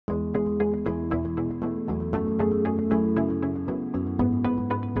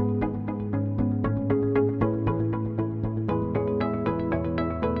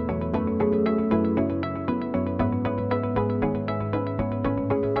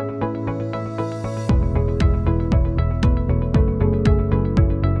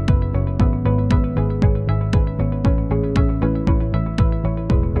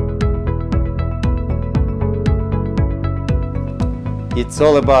It's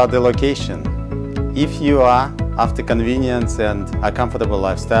all about the location. If you are after convenience and a comfortable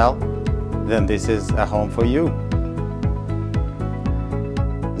lifestyle, then this is a home for you.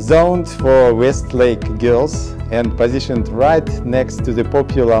 Zoned for Westlake girls and positioned right next to the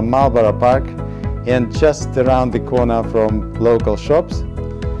popular Marlborough Park and just around the corner from local shops,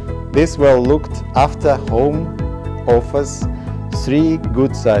 this well-looked after home offers 3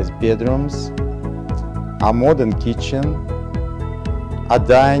 good-sized bedrooms, a modern kitchen, a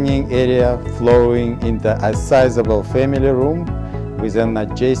dining area flowing into a sizable family room with an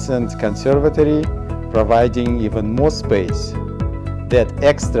adjacent conservatory, providing even more space. That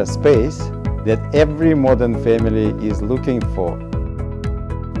extra space that every modern family is looking for.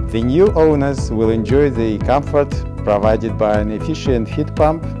 The new owners will enjoy the comfort provided by an efficient heat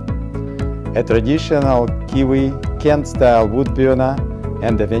pump, a traditional Kiwi Kent-style wood burner,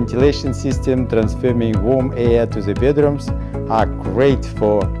 and a ventilation system transferring warm air to the bedrooms are great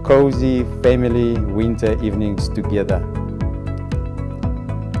for cozy family winter evenings together.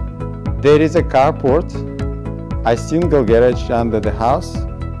 There is a carport, a single garage under the house,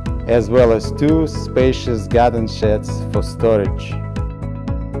 as well as 2 spacious garden sheds for storage.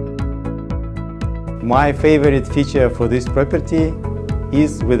 My favorite feature for this property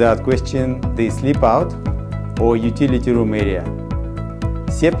is, without question, the sleep-out or utility room area.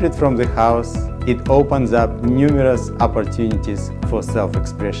 Separate from the house, it opens up numerous opportunities for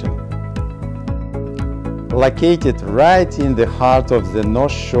self-expression. Located right in the heart of the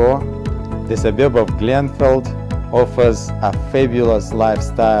North Shore, the suburb of Glenfield offers a fabulous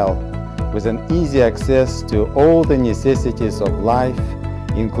lifestyle with an easy access to all the necessities of life,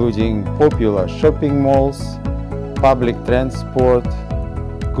 including popular shopping malls, public transport,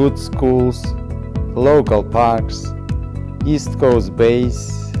 good schools, local parks, East Coast base,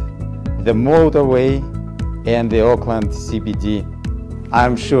 the motorway, and the Auckland CBD.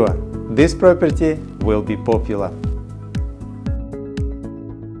 I'm sure this property will be popular.